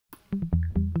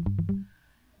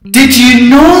Did you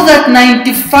know that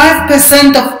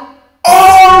 95% of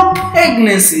all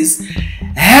pregnancies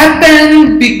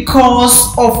happen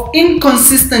because of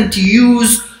inconsistent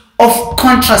use of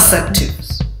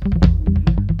contraceptives?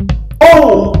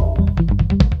 Oh,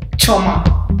 Choma,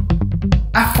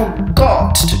 I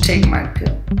forgot to take my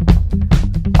pill.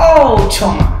 Oh,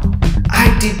 Choma,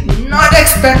 I did not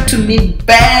expect to meet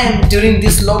Ben during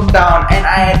this lockdown and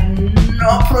I had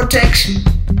no protection.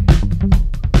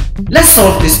 Let's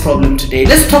solve this problem today.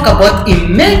 Let's talk about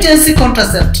emergency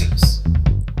contraceptives.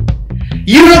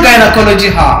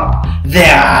 Urogynaecology Hub, the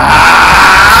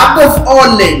hub of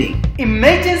all learning.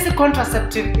 Emergency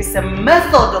contraceptive is a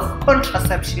method of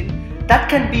contraception that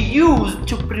can be used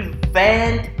to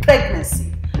prevent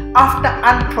pregnancy after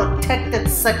unprotected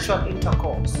sexual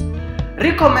intercourse.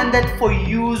 Recommended for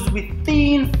use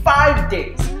within 5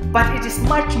 days, but it is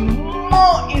much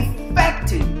more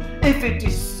effective if it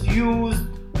is used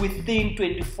within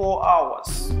 24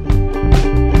 hours.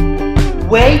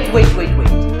 Wait.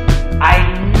 I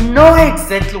know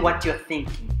exactly what you're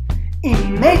thinking.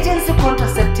 Emergency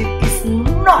contraceptive is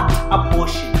not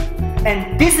abortion,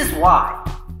 and this is why.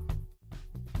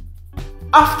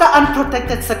 After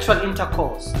unprotected sexual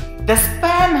intercourse, the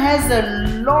sperm has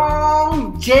a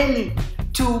long journey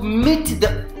to meet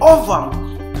the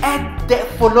ovum at the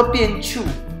fallopian tube.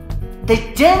 The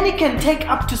journey can take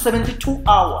up to 72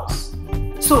 hours.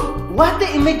 So what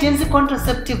the emergency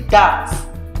contraceptive does,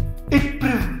 it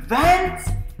prevents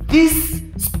this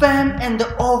sperm and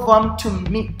the ovum to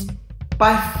meet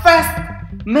by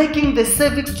first making the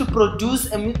cervix to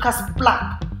produce a mucus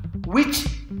plug which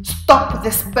stops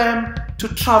the sperm to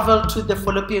travel to the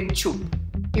fallopian tube.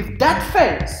 If that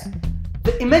fails,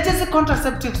 the emergency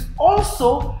contraceptives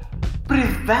also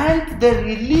prevent the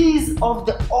release of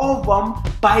the ovum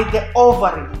by the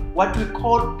ovary, what we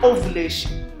call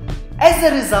ovulation. As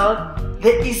a result,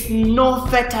 there is no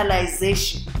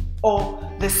fertilization, or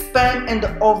the sperm and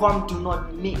the ovum do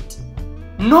not meet.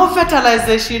 No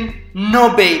fertilization,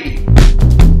 no baby.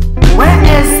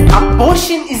 Whereas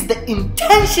abortion is the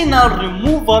intentional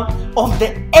removal of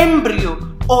the embryo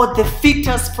or the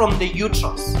fetus from the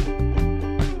uterus.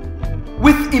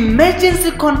 With emergency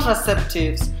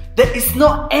contraceptives, there is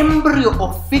no embryo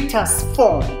or fetus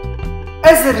formed.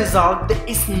 As a result, there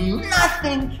is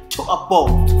nothing to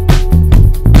abort.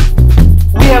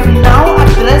 We have now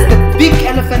addressed the big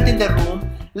elephant in the room.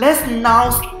 Let's now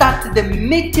start the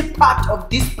meaty part of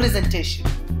this presentation.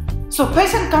 So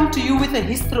patients come to you with a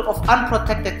history of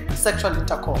unprotected sexual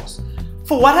intercourse.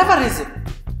 For whatever reason,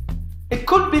 it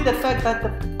could be the fact that the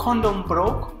condom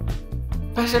broke,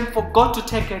 patient forgot to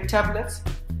take her tablets.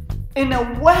 In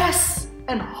a worse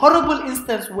and horrible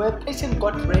instance where patient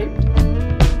got raped,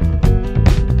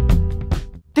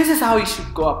 this is how you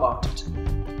should go about it.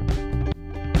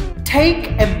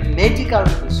 Take a medical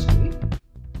history.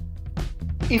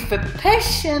 If a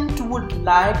patient would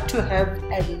like to have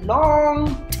a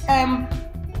long-term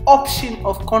option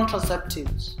of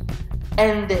contraceptives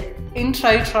and the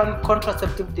intrauterine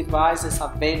contraceptive device is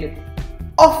available,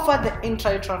 offer the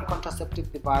intrauterine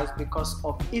contraceptive device because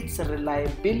of its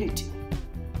reliability.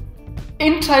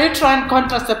 Intrauterine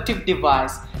contraceptive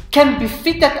device can be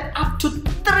fitted up to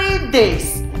 3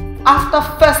 days after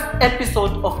first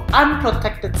episode of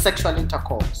unprotected sexual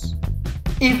intercourse.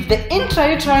 If the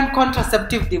intrauterine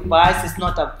contraceptive device is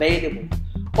not available,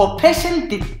 or patient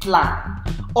decline,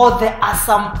 or there are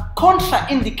some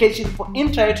contraindication for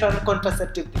intrauterine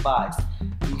contraceptive device,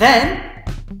 then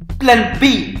plan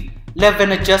B,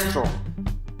 levonorgestrel,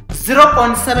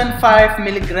 0.75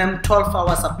 mg 12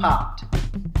 hours apart,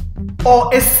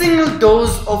 or a single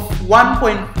dose of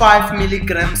 1.5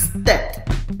 mg stepped.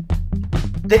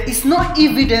 There is no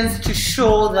evidence to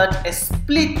show that a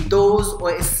split dose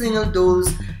or a single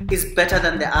dose is better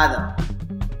than the other.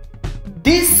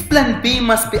 This plan B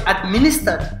must be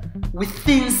administered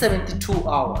within 72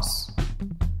 hours.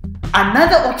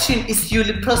 Another option is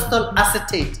ulipristal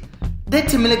acetate,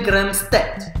 30 mg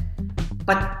stepped.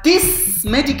 But this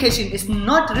medication is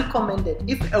not recommended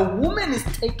if a woman is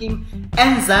taking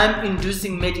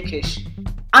enzyme-inducing medication,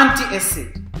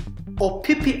 antacid, or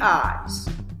PPIs.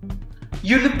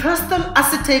 Ulipristal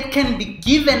acetate can be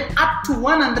given up to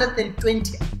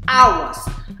 120 hours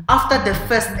after the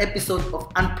first episode of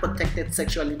unprotected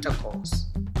sexual intercourse.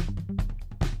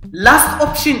 Last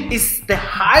option is the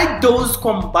high-dose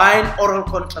combined oral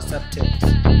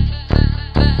contraceptives.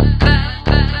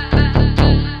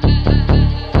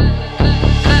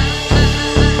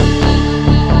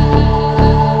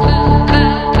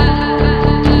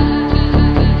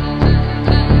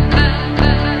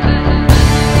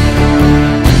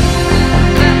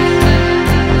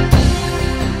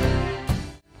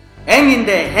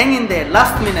 Hang in there.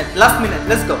 Last minute,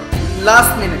 let's go.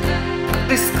 Last minute.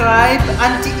 Prescribe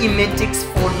antiemetics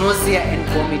for nausea and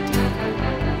vomiting.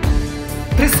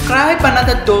 Prescribe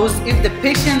another dose if the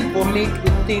patient vomits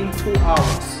within 2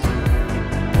 hours.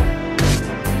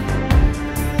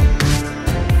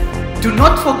 Do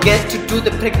not forget to do the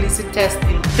pregnancy test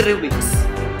in 3 weeks.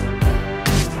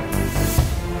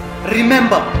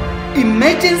 Remember,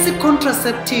 emergency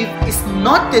contraceptive is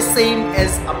not the same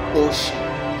as abortion.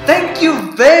 Thank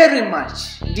you very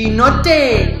much.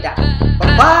 Dinotenda.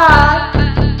 Bye-bye.